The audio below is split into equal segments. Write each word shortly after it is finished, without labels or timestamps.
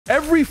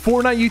Every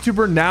Fortnite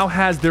YouTuber now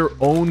has their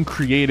own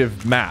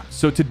creative map.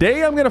 So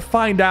today I'm going to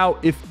find out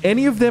if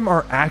any of them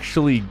are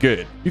actually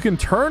good. You can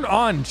turn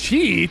on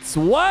cheats.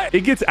 What?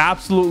 It gets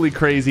absolutely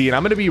crazy. And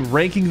I'm going to be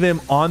ranking them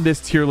on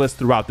this tier list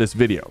throughout this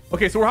video.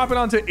 Okay, so we're hopping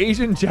on to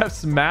Asian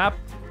Jeff's map.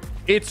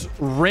 It's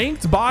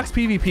ranked box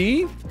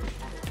PvP.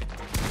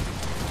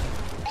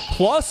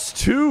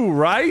 +2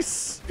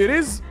 rice. It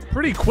is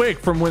pretty quick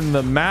from when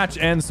the match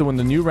ends to when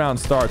the new round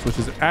starts, which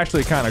is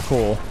actually kind of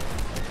cool.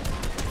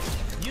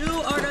 You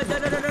are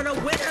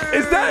the winner.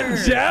 Is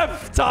that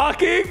Jeff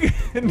talking?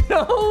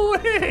 No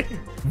way.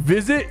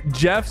 Visit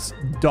Jeff's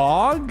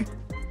dog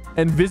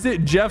and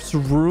visit Jeff's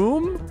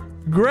room.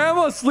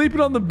 Grandma's sleeping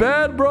on the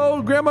bed,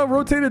 bro. Grandma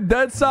rotated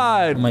dead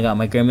side. Oh my god,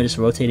 my grandma just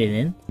rotated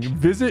in.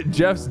 Visit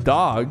Jeff's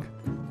dog.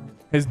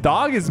 His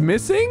dog is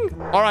missing?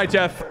 All right,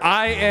 Jeff,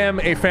 I am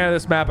a fan of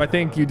this map. I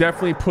think you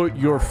definitely put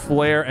your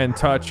flair and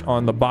touch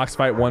on the box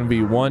fight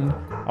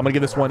 1v1. I'm gonna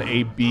give this one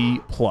a B+.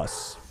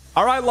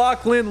 All right,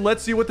 Lachlan,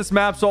 let's see what this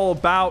map's all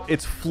about.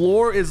 Its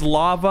floor is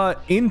lava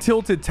in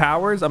tilted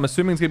towers. I'm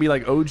assuming it's gonna be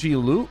like OG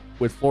loot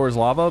with floor is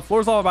lava.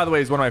 Floor is lava, by the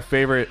way, is one of my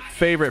favorite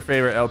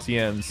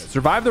LTMs.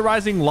 Survive the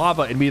rising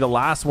lava and be the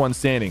last one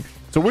standing.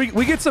 So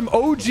we get some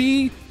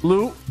OG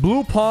loot,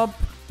 blue pump,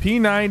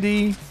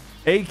 P90,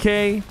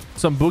 AK,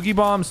 some boogie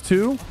bombs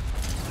too.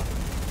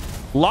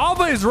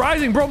 Lava is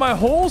rising, bro. My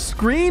whole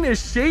screen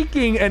is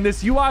shaking and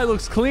this UI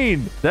looks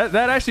clean. That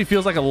actually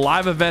feels like a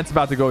live event's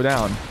about to go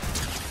down.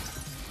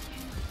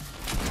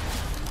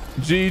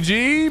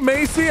 GG,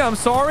 Macy, I'm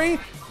sorry.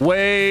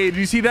 Wait, do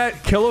you see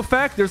that kill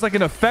effect? There's like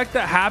an effect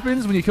that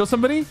happens when you kill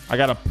somebody. I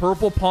got a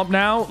purple pump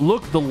now.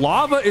 Look, the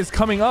lava is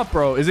coming up,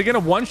 bro. Is it gonna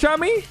one-shot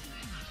me?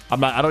 I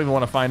don't even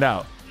want to find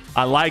out.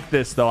 I like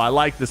this though. I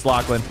like this,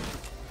 Lachlan.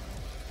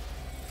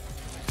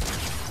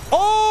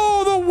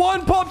 Oh, the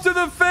one pump to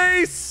the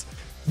face.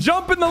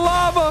 Jump in the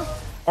lava.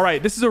 All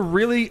right, this is a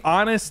really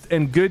honest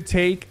and good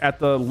take at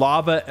the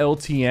lava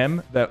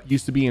LTM that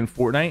used to be in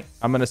Fortnite.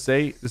 I'm gonna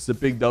say this is a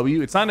big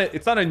W. It's not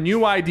a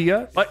new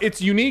idea, but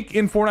it's unique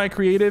in Fortnite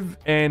Creative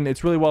and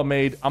it's really well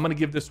made. I'm gonna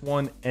give this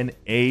one an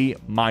A-.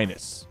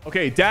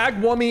 Okay,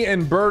 Dagwummy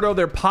and Birdo,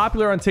 they're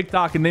popular on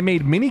TikTok and they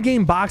made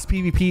minigame box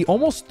PvP.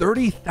 Almost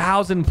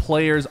 30,000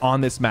 players on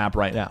this map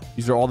right now.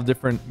 These are all the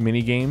different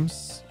mini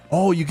games.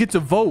 Oh, you get to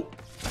vote.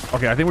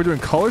 Okay, I think we're doing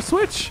color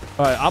switch.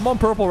 All right, I'm on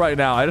purple right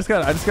now. I just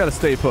gotta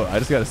stay put. I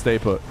just gotta stay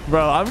put.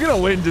 Bro, I'm gonna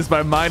win just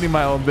by minding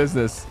my own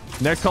business.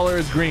 Next color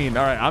is green.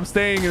 All right, I'm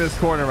staying in this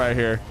corner right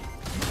here.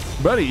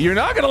 Buddy, you're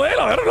not gonna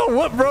land on it. I don't know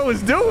what bro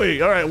is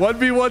doing. All right,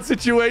 1v1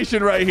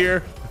 situation right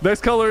here.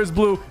 Next color is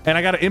blue, and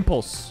I got an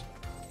impulse.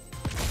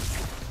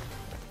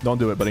 Don't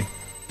do it, buddy.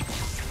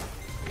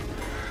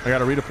 I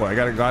gotta redeploy. I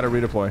gotta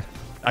redeploy.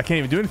 I can't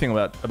even do anything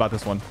about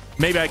this one.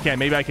 Maybe I can.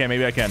 Maybe I can.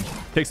 Maybe I can.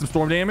 Take some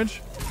storm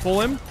damage. Pull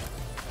him.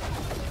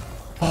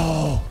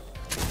 Oh,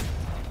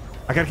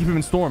 I gotta keep him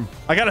in storm.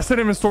 I gotta send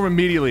him in storm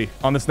immediately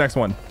on this next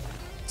one.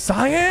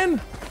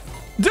 Cyan,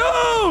 dude.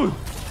 Oh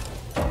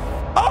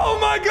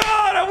my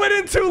god, I went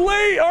in too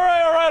late. All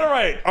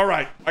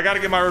right. I gotta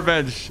get my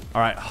revenge.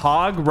 All right,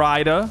 Hog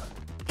Rider,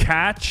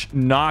 catch,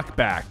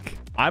 knockback.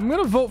 I'm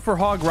gonna vote for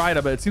Hog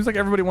Rider, but it seems like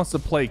everybody wants to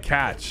play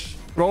catch.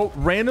 Bro,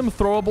 random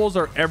throwables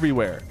are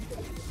everywhere.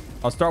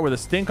 I'll start with a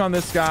stink on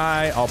this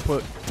guy. I'll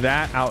put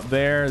that out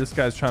there. This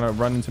guy's trying to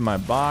run into my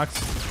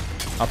box.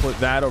 I'll put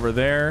that over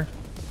there.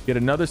 Get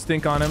another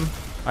stink on him.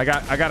 I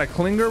got a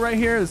clinger right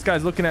here. This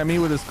guy's looking at me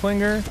with his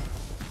clinger.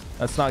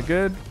 That's not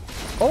good.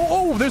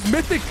 Oh, there's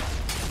mythic.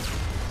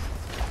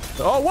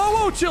 Oh,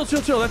 whoa, chill.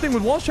 That thing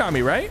would one-shot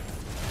me, right?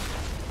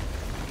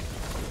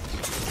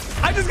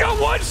 I just got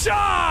one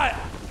shot.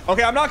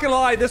 Okay, I'm not gonna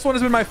lie. This one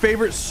has been my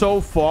favorite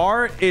so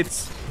far.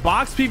 It's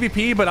box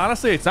PvP, but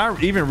honestly, it's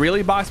not even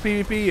really box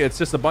PvP. It's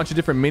just a bunch of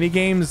different mini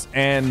games,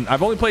 and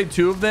I've only played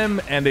 2 of them,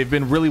 and they've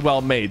been really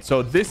well made.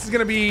 So this is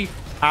gonna be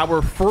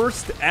our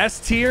first S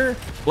tier.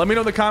 Let me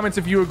know in the comments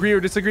if you agree or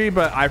disagree,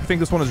 but I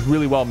think this one is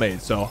really well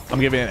made, so I'm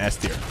giving it an S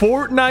tier.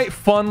 Fortnite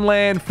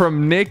Funland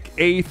from Nick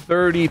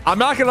A30. I'm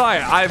not gonna lie,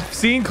 I've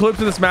seen clips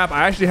of this map.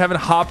 I actually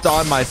haven't hopped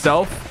on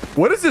myself.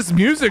 What is this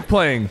music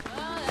playing?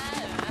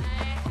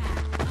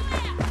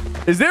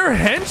 Is there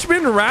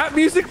henchman rap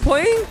music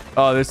playing?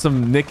 Oh, there's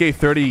some Nick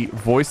A30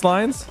 voice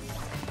lines.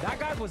 That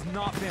guy was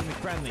not family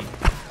friendly.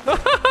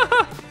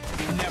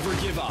 Never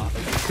give up.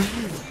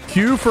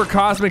 Q for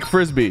Cosmic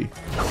Frisbee.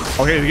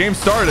 Okay, the game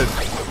started.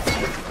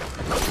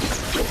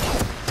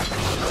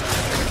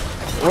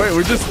 Wait,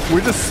 we're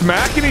just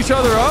smacking each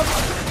other up?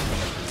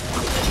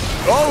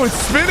 Oh, it's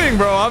spinning,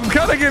 bro. I'm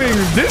kind of getting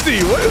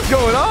dizzy. What is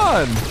going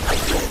on?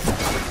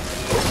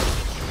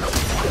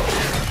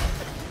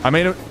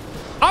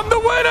 I'm the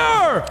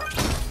winner!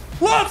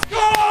 Let's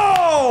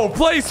go!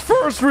 Place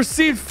first,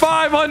 received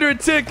 500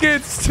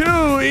 tickets.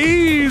 Too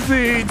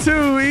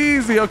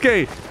easy.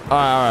 Okay. All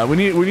right. We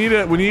need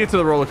to get to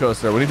the roller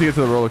coaster. We need to get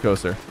to the roller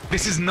coaster.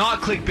 This is not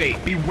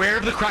clickbait. Beware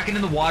of the Kraken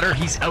in the water.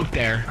 He's out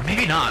there. Or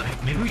maybe not.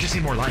 Maybe we just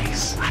need more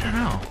likes. I don't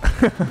know.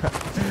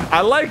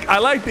 I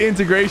like the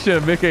integration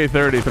of Mick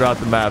A30 throughout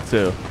the map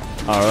too.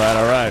 All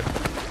right.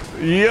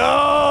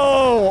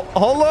 Yo,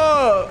 hold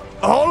up.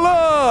 Hold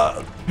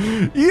up.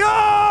 Yo!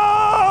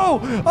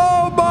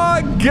 Oh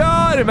my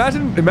God.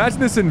 Imagine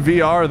this in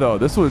VR though.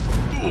 This was,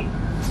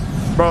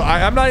 bro,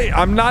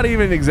 I'm not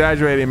even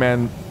exaggerating,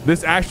 man.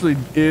 This actually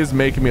is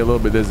making me a little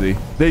bit dizzy.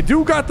 They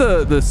do got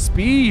the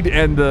speed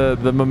and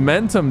the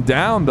momentum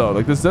down though.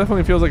 Like this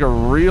definitely feels like a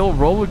real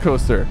roller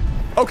coaster.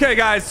 Okay,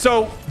 guys,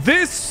 so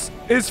this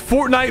is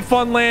Fortnite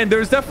Funland.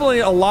 There's definitely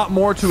a lot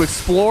more to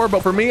explore,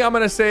 but for me, I'm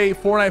gonna say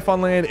Fortnite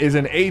Funland is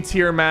an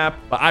A-tier map.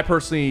 But I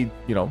personally,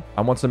 you know,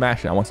 I want some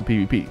action. I want some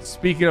PvP.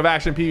 Speaking of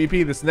action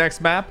PvP, this next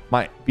map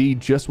might be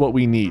just what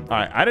we need. All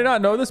right, I did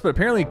not know this, but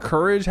apparently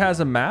Courage has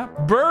a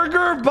map.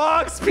 Burger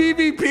Box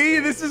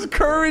PvP. This is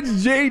Courage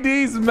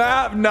JD's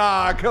map.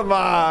 Nah, come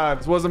on.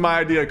 This wasn't my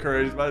idea,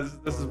 Courage,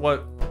 but this is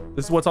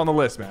what's on the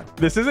list, man.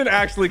 This isn't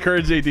actually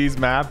Courage JD's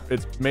map.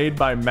 It's made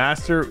by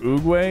Master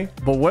Oogway.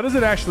 But what does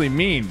it actually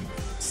mean?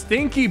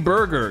 Stinky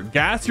Burger.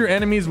 Gas your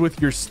enemies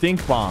with your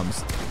stink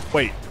bombs.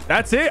 Wait,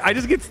 that's it? I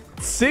just get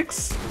 6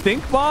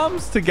 stink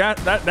bombs to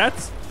gas?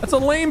 That's a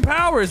lame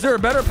power. Is there a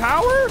better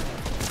power?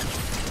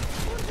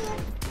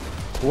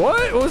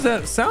 What was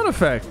that sound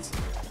effect?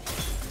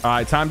 All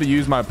right, time to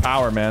use my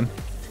power, man.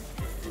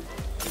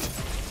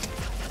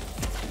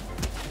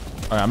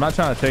 All right, I'm not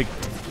trying to take...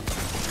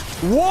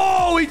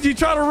 Whoa, he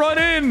tried to run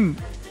in.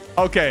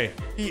 Okay,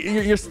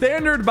 your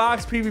standard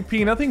box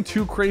PvP, nothing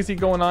too crazy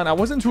going on. I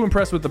wasn't too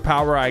impressed with the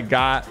power I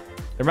got.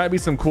 There might be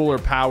some cooler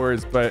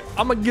powers, but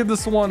I'm gonna give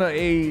this one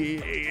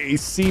a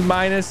C-.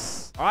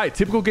 All right,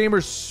 Typical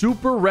Gamers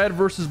Super Red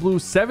versus Blue,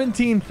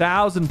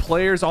 17,000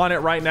 players on it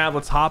right now.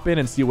 Let's hop in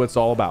and see what it's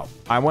all about.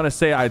 I want to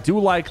say I do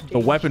like the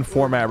weapon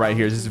format right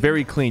here. This is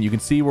very clean. You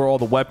can see where all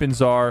the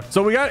weapons are.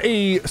 So we got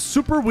a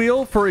super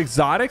wheel for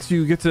exotics.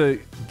 You get to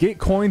get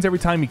coins every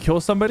time you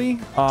kill somebody.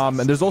 And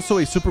there's also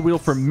a super wheel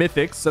for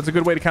mythics. That's a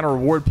good way to kind of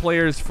reward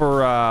players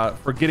for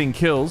getting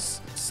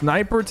kills.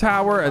 Sniper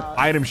tower,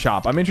 item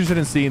shop. I'm interested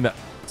in seeing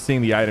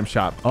the item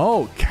shop.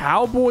 Oh,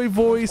 cowboy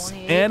voice,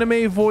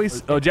 anime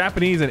voice,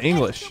 Japanese and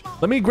English.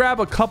 Let me grab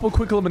a couple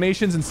quick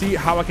eliminations and see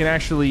how I can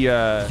actually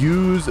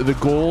use the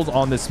gold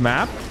on this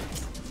map.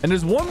 And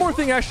there's one more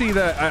thing actually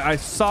that I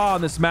saw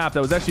on this map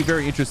that was actually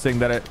very interesting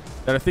that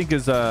I think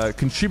is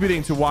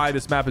contributing to why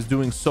this map is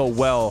doing so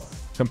well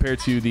compared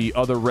to the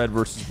other red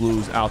versus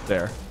blues out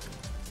there.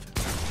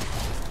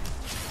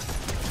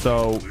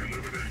 So,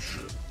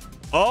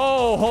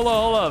 oh, hold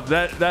up.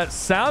 That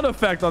sound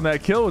effect on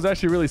that kill was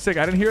actually really sick.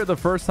 I didn't hear it the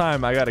first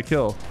time I got a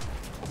kill.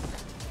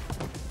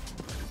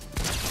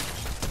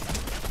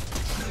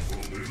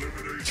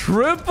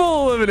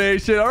 Triple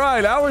elimination. All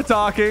right, now we're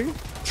talking.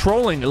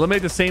 Trolling,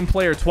 eliminate the same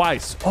player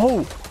twice.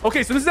 Oh,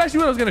 okay, so this is actually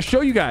what I was going to show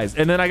you guys.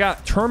 And then I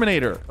got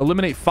Terminator,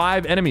 eliminate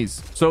 5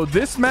 enemies. So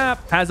this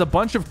map has a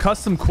bunch of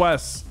custom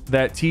quests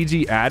that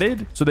TG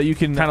added so that you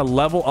can kind of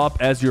level up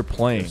as you're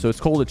playing. So it's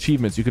called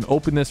achievements. You can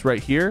open this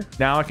right here.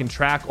 Now I can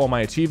track all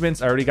my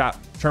achievements. I already got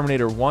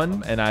Terminator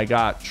 1 and I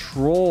got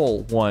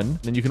Troll 1.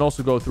 And you can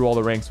also go through all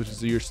the ranks, which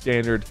is your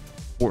standard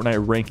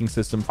Fortnite ranking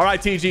system. All right,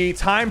 TG,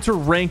 time to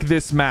rank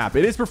this map.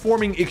 It is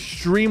performing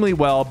extremely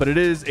well, but it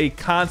is a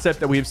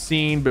concept that we have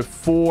seen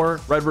before.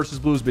 Red versus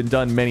Blue has been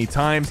done many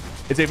times.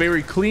 It's a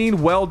very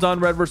clean, well done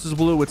Red versus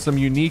Blue with some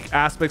unique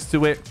aspects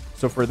to it.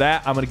 So for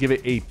that, I'm going to give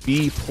it a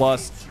B+.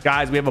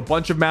 Guys, we have a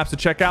bunch of maps to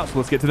check out, so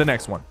let's get to the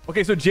next one.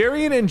 Okay, so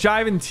Jarian and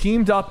Jiven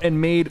teamed up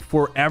and made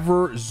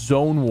Forever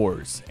Zone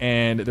Wars.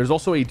 And there's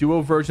also a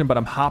duo version, but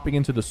I'm hopping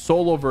into the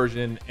solo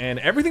version. And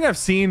everything I've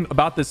seen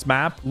about this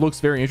map looks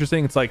very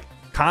interesting. It's like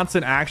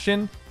constant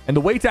action. And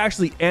the way to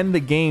actually end the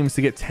game is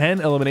to get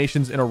 10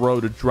 eliminations in a row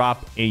to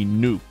drop a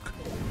nuke.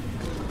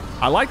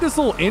 I like this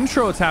little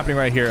intro that's happening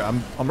right here.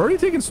 I'm already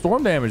taking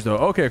storm damage, though.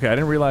 Okay, I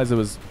didn't realize it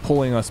was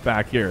pulling us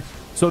back here.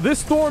 So this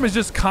storm is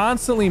just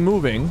constantly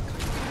moving.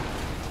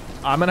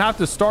 I'm gonna have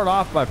to start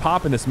off by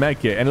popping this med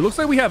kit, and it looks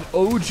like we have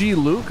OG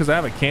loot because I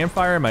have a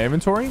campfire in my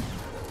inventory.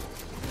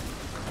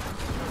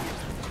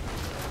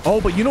 Oh,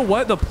 but you know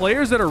what? The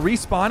players that are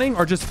respawning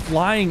are just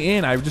flying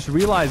in. I just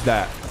realized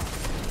that.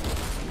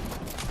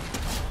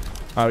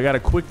 All right, we got a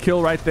quick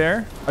kill right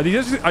there. Are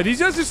these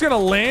guys just gonna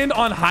land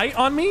on height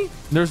on me?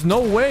 There's no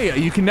way.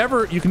 You can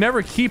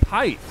never keep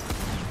height.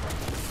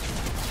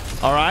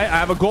 All right, I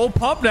have a gold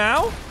pump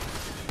now.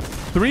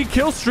 3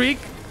 kill streak.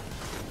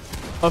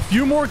 A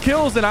few more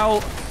kills and I'll...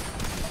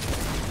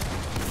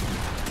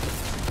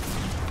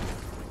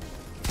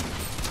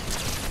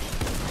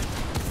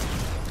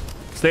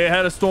 Stay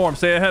ahead of storm.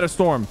 Stay ahead of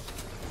storm.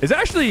 It's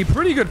actually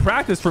pretty good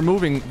practice for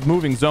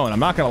moving zone. I'm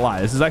not gonna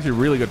lie. This is actually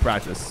really good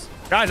practice.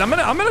 Guys, I'm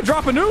gonna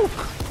drop a nuke.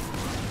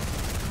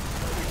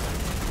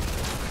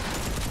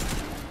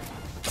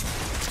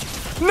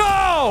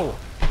 No!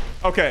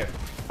 Okay.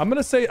 I'm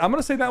gonna say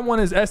that one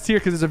is S tier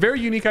because it's a very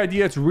unique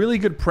idea. It's really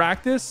good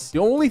practice. The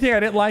only thing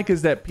I didn't like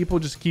is that people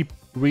just keep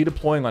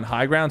redeploying on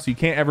high ground, so you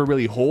can't ever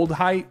really hold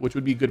height, which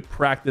would be good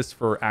practice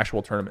for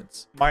actual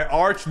tournaments. My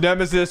arch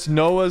nemesis,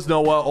 Noah's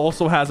Noah,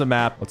 also has a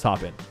map. Let's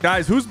hop in.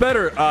 Guys, who's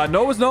better,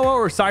 Noah's Noah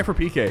or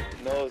SypherPK?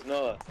 Noah's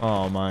Noah.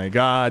 Oh my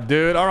God,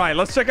 dude. All right,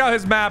 let's check out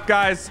his map,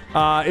 guys.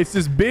 It's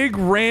this big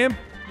ramp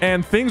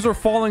and things are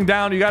falling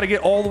down. You got to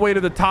get all the way to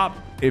the top.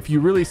 If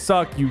you really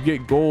suck, you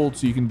get gold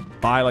so you can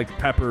buy like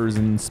peppers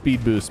and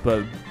speed boosts.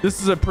 But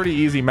this is a pretty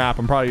easy map.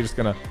 I'm probably just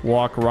gonna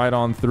walk right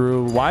on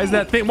through. Why is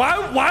that thing?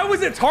 Why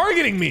was it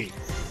targeting me?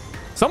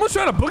 Someone's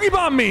trying to boogie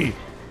bomb me.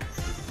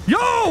 Yo,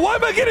 why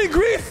am I getting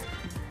grief?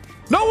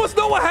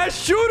 Noah has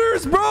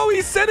shooters, bro.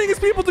 He's sending his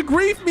people to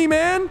grief me,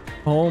 man.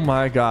 Oh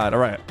my God.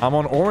 All right, I'm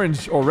on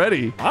orange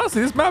already.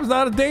 Honestly, this map's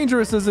not as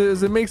dangerous as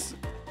it makes,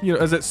 you know,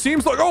 as it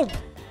seems like.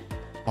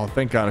 Oh,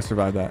 thank God I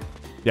survived that.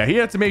 Yeah, he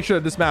had to make sure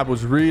that this map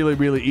was really,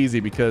 really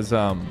easy because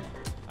I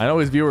know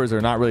his viewers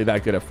are not really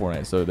that good at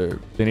Fortnite, so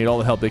they need all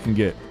the help they can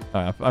get.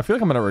 I feel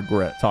like I'm gonna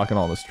regret talking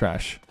all this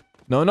trash.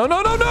 No!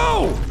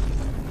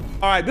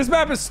 All right, this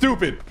map is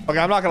stupid. Okay,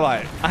 I'm not gonna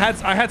lie. I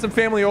had some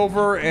family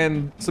over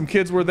and some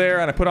kids were there,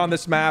 and I put on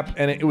this map,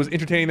 and it was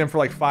entertaining them for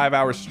like 5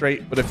 hours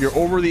straight. But if you're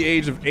over the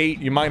age of 8,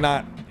 you might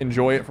not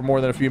enjoy it for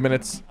more than a few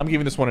minutes. I'm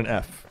giving this one an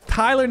F.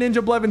 Tyler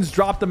Ninja Blevins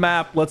dropped the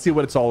map. Let's see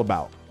what it's all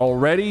about.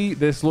 Already,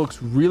 this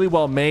looks really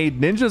well made.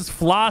 Ninja's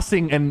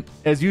flossing, and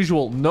as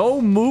usual,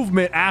 no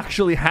movement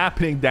actually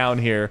happening down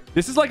here.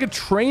 This is like a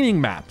training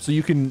map, so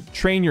you can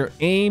train your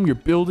aim, your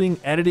building,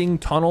 editing,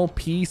 tunnel,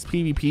 piece,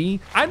 PvP.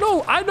 I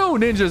know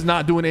Ninja's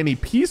not doing any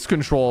piece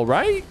control,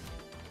 right?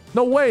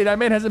 No way. That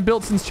man hasn't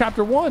built since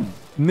chapter 1.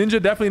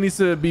 Ninja definitely needs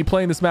to be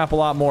playing this map a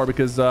lot more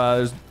because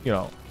there's, you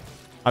know,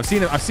 I've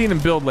seen him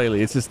build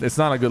lately. It's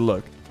not a good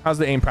look. How's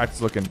the aim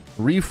practice looking?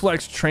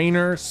 Reflex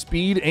trainer,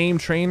 speed aim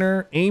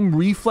trainer, aim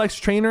reflex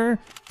trainer.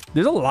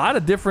 There's a lot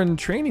of different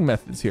training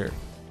methods here.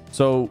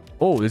 So,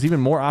 oh, there's even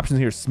more options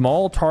here.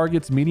 Small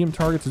targets, medium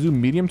targets. Let's do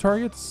medium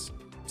targets.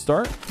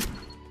 Start.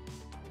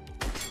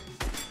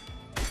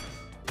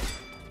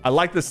 I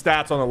like the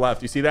stats on the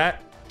left. You see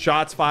that?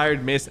 Shots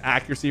fired, miss,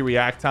 accuracy,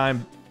 react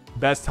time,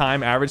 best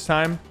time, average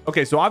time.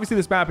 Okay, so obviously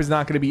this map is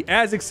not going to be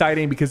as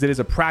exciting because it is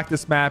a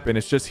practice map and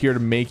it's just here to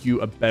make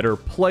you a better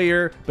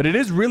player, but it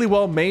is really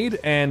well made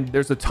and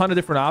there's a ton of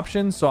different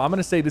options. So I'm going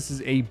to say this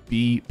is a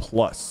B+.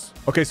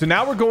 Okay, so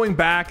now we're going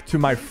back to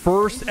my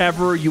first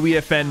ever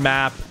UEFN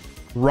map,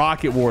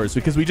 Rocket Wars,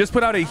 because we just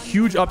put out a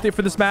huge update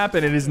for this map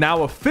and it is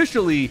now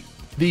officially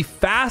the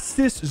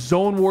fastest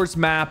Zone Wars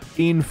map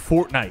in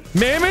Fortnite.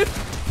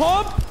 Mammoth,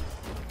 pump,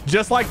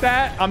 just like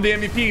that. I'm the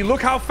MVP.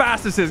 Look how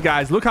fast this is,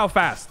 guys. Look how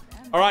fast.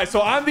 All right,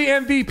 so I'm the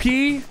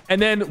MVP,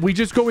 and then we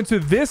just go into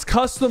this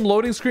custom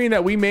loading screen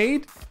that we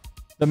made.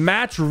 The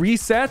match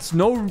resets.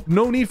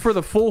 No need for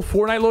the full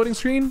Fortnite loading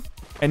screen.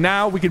 And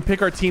now we can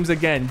pick our teams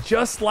again,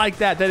 just like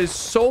that. That is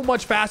so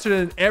much faster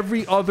than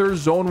every other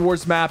Zone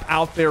Wars map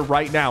out there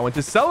right now. And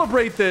to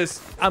celebrate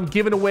this, I'm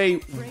giving away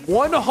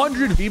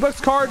 100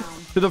 V-Bucks card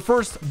to the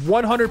first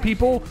 100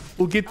 people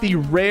who get the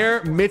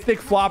rare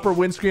Mythic Flopper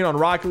windscreen on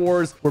Rocket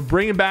Wars. We're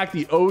bringing back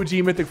the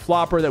OG Mythic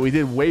Flopper that we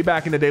did way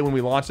back in the day when we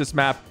launched this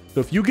map. So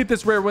if you get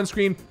this rare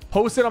windscreen,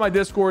 post it on my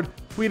Discord,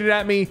 tweet it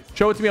at me,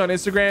 show it to me on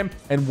Instagram,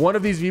 and one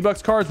of these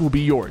V-Bucks cards will be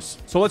yours.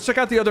 So let's check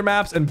out the other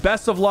maps, and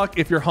best of luck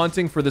if you're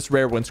hunting for this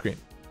rare windscreen.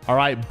 All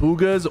right,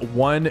 Booga's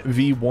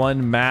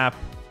 1v1 map.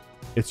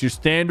 It's your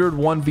standard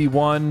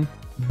 1v1.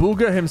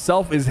 Booga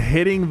himself is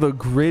hitting the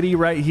gritty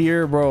right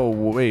here. Bro,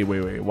 wait.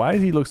 Why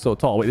does he look so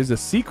tall? Wait, is there a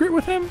secret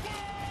with him?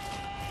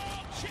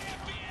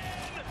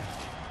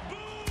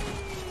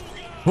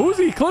 Who's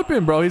he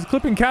clipping, bro? He's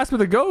clipping Casper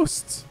the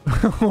Ghost.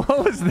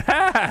 What was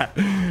that?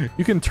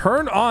 You can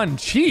turn on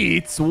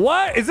cheats.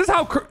 What? Is this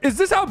how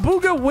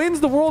Booga wins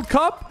the World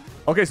Cup?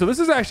 Okay, so this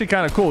is actually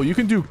kind of cool. You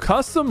can do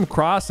custom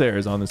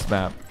crosshairs on this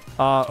map.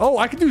 Oh,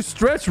 I can do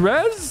stretch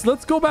res?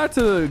 Let's go back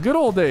to the good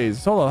old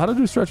days. Hold on, how to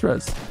do stretch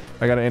res?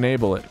 I gotta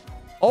enable it.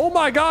 Oh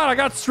my God, I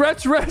got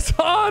stretch res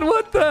on.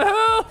 What the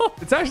hell?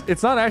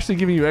 It's not actually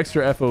giving you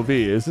extra FOV.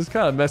 It's just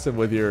kind of messing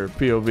with your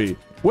POV.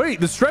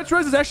 Wait, the stretch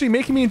res is actually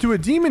making me into a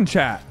demon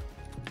chat.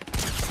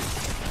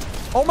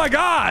 Oh my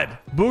God.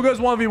 Booga's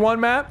 1v1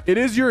 map. It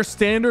is your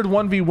standard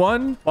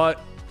 1v1,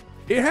 but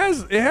it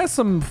has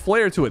some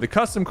flair to it. The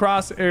custom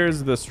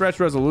crosshairs, the stretch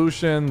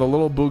resolution, the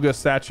little Booga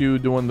statue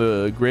doing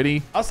the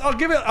gritty. I'll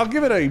give it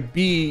a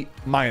B-.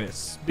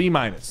 B-.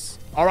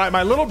 All right,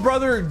 my little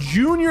brother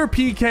Junior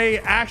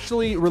PK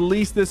actually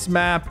released this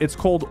map. It's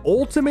called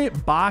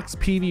Ultimate Box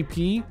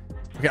PvP.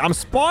 Okay, I'm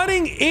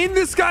spawning in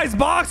this guy's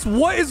box.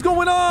 What is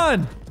going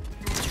on?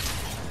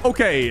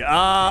 Okay,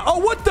 oh,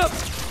 what the?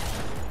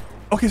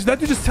 Okay, so that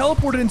dude just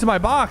teleported into my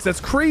box.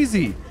 That's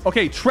crazy.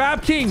 Okay,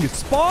 Trap King.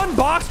 Spawn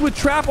box with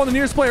trap on the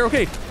nearest player.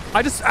 Okay,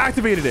 I just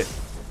activated it.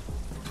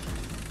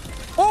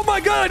 Oh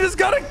my God, I just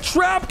got a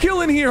trap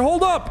kill in here.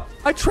 Hold up.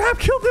 I trap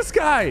killed this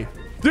guy.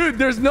 Dude,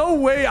 there's no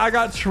way I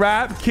got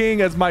Trap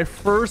King as my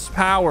first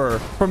power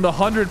from the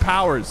 100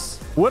 powers.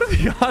 What are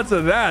the odds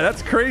of that?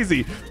 That's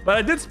crazy. But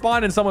I did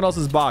spawn in someone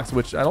else's box,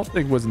 which I don't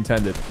think was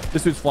intended.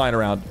 This dude's flying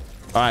around.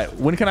 All right,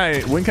 when can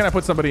I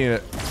put somebody in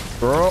it?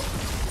 Bro.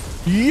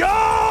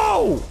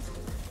 Yo!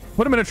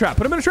 Put him in a trap.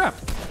 Put him in a trap.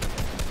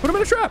 Put him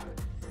in a trap.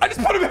 I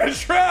just put him in a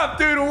trap,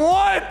 dude.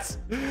 What?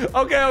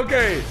 Okay,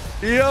 okay.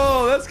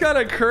 Yo, that's kind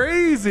of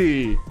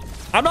crazy.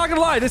 I'm not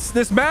gonna lie.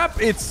 This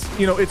map, it's,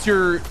 you know, it's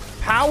your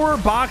power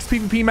box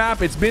PvP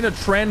map. It's been a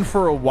trend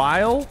for a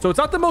while, so it's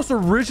not the most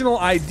original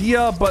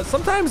idea, but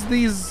sometimes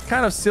these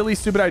kind of silly,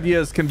 stupid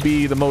ideas can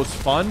be the most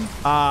fun.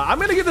 I'm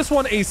gonna give this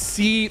one a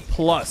C+.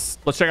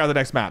 Let's check out the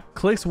next map.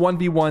 Clicks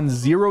 1v1,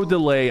 0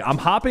 delay. I'm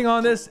hopping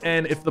on this,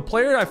 and if the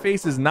player I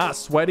face is not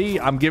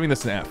sweaty, I'm giving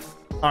this an F.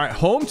 All right,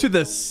 home to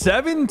the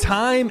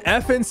 7-time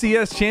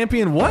FNCS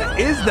champion. What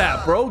is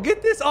that, bro?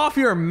 Get this off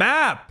your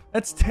map.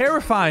 That's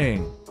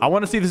terrifying. I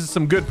want to see if this is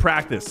some good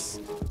practice.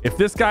 If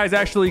this guy's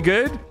actually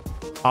good,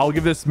 I'll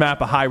give this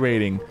map a high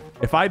rating.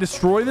 If I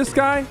destroy this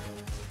guy,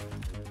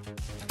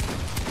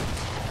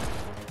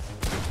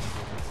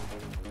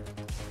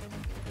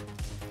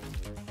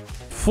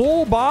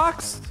 full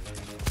boxed.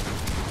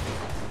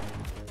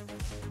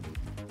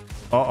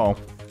 Uh-oh.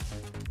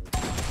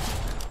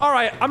 All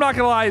right, I'm not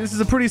gonna lie, this is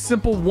a pretty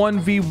simple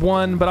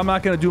 1v1, but I'm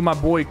not gonna do my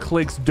boy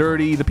Clicks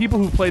dirty. The people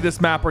who play this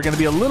map are gonna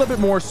be a little bit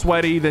more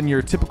sweaty than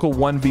your typical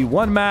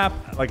 1v1 map.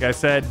 Like I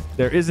said,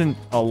 there isn't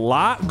a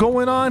lot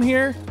going on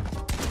here.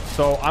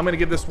 So I'm gonna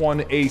give this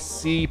one a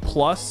C+,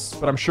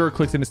 but I'm sure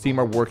Clicks and his team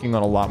are working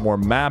on a lot more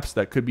maps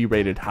that could be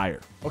rated higher.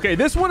 Okay,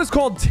 this one is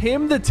called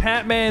Tim the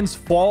Tatman's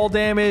Fall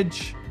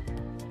Damage.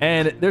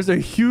 And there's a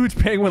huge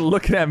penguin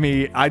looking at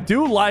me. I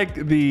do like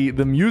the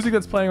music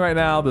that's playing right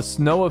now, the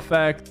snow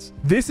effect.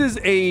 This is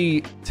a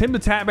Tim the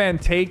Tatman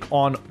take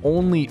on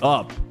Only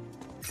Up.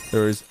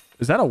 Is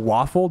that a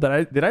waffle?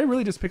 Did I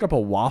really just pick up a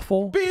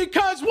waffle?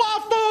 Because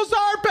waffles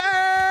are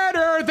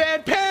better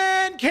than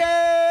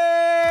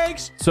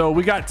pancakes. So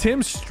we got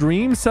Tim's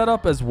stream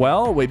setup as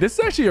well. Wait, this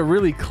is actually a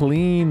really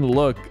clean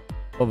look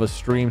of a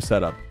stream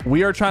setup.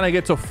 We are trying to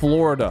get to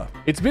Florida.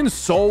 It's been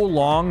so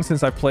long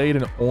since I played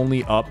an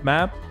Only Up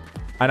map,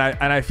 and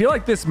I feel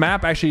like this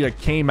map actually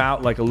came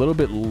out like a little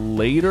bit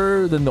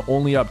later than the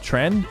Only Up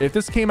trend. If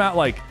this came out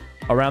like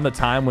around the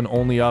time when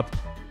Only Up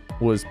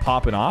was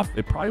popping off,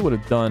 it probably would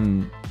have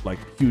done like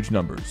huge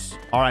numbers.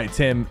 All right,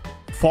 Tim,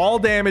 Fall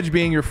Damage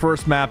being your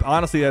first map,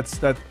 honestly,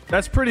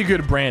 that's pretty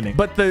good branding.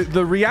 But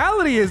the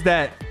reality is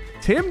that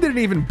Tim didn't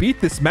even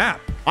beat this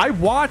map. I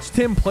watched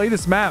him play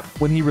this map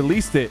when he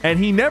released it, and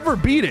he never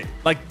beat it.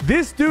 Like,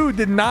 this dude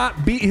did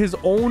not beat his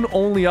own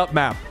Only Up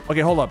map. Okay,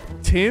 hold up.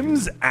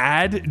 Tim's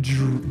ad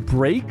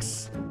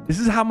breaks? This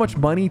is how much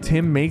money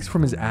Tim makes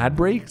from his ad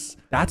breaks?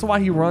 That's why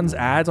he runs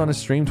ads on his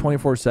stream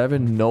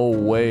 24/7? No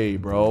way,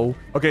 bro.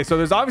 Okay, so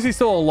there's obviously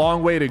still a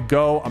long way to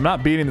go. I'm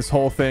not beating this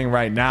whole thing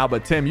right now,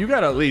 but Tim, you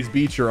gotta at least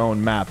beat your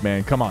own map,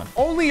 man. Come on.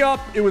 Only Up,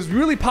 it was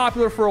really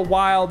popular for a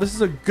while. This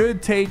is a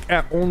good take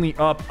at Only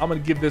Up. I'm gonna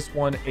give this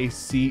one a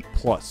C+.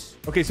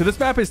 Okay, so this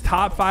map is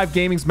Top 5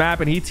 Gaming's map,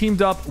 and he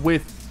teamed up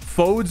with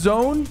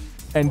Fortnite,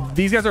 and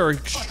these guys are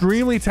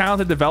extremely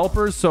talented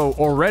developers. So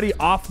already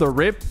off the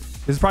rip,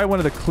 this is probably one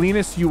of the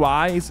cleanest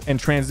UIs and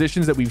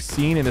transitions that we've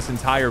seen in this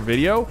entire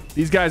video.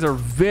 These guys are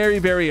very,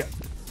 very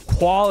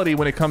quality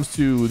when it comes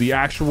to the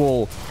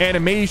actual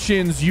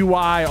animations,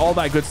 UI, all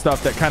that good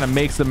stuff that kind of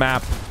makes the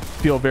map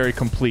feel very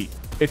complete.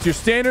 It's your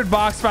standard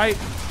box fight.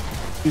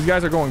 These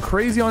guys are going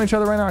crazy on each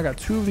other right now. I got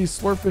 2 of these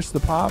slurpfish to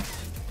pop.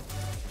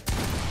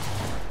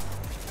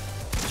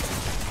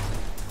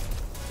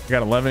 I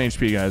got 11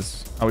 HP,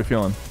 guys. How we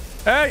feeling?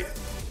 Hey!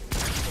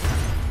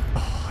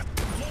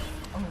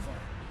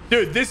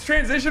 Dude, this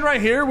transition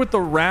right here with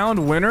the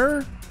round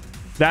winner,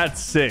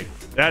 that's sick.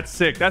 That's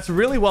sick. That's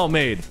really well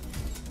made.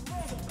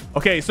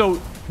 Okay,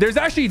 so there's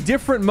actually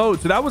different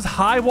modes. So that was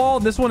high wall,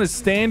 and this one is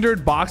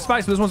standard box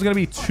fight. So this one's gonna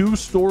be 2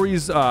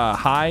 stories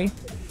high,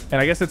 and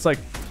I guess it's like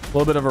a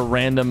little bit of a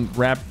random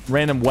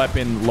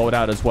weapon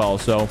loadout as well.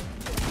 So,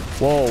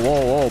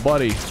 whoa,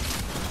 buddy.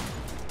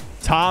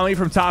 Tommy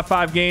from Top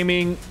 5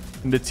 Gaming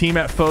and the team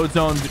at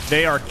Fortnite,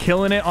 they are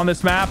killing it on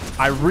this map.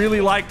 I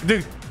really like,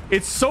 dude.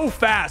 It's so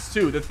fast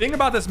too. The thing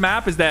about this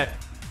map is that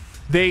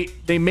they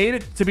made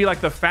it to be like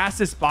the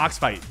fastest box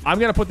fight. I'm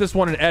gonna put this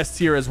one in S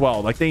tier as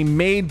well. Like, they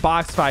made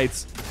box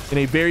fights in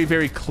a very,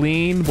 very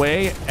clean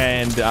way,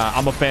 and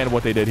I'm a fan of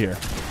what they did here.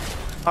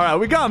 All right,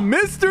 we got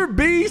Mr.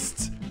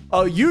 Beast.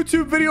 A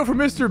YouTube video for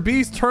Mr.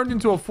 Beast turned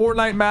into a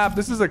Fortnite map.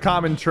 This is a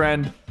common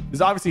trend. It's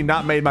obviously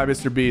not made by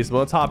Mr. Beast, but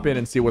let's hop in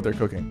and see what they're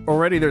cooking.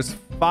 Already there's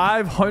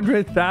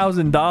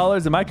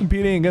 $500,000. Am I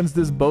competing against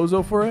this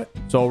bozo for it?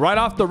 So right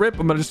off the rip,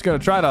 I'm just gonna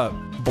try to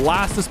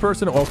blast this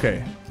person.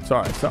 Okay,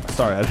 sorry.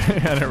 I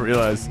didn't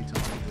realize.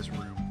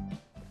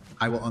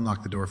 I will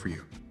unlock the door for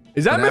you.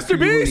 Is that Mr.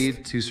 Beast? You will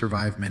need to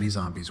survive many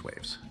zombies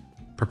waves.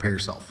 Prepare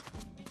yourself,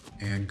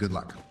 and good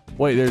luck.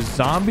 Wait, there's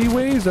zombie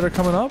waves that are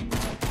coming up?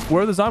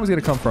 Where are the zombies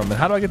gonna come from? And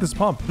how do I get this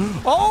pump?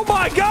 Oh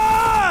my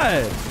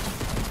God!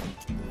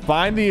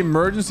 Find the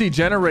emergency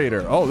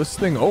generator. Oh, this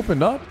thing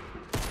opened up.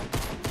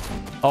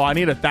 Oh, I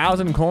need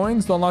 1,000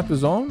 coins to unlock the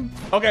zone.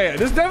 Okay,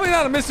 this is definitely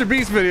not a Mr.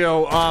 Beast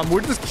video.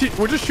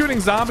 We're just shooting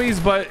zombies,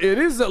 but it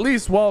is at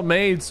least well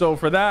made. So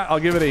for that, I'll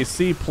give it a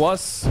C+.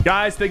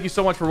 Guys, thank you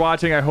so much for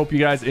watching. I hope you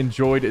guys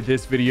enjoyed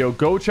this video.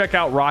 Go check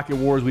out Rocket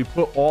Wars. We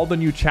put all the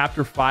new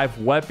Chapter 5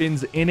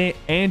 weapons in it,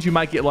 and you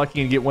might get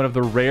lucky and get one of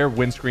the rare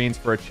windscreens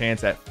for a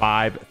chance at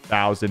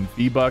 5,000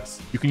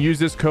 V-Bucks. You can use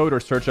this code or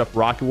search up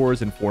Rocket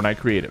Wars in Fortnite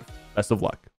Creative. Best of luck.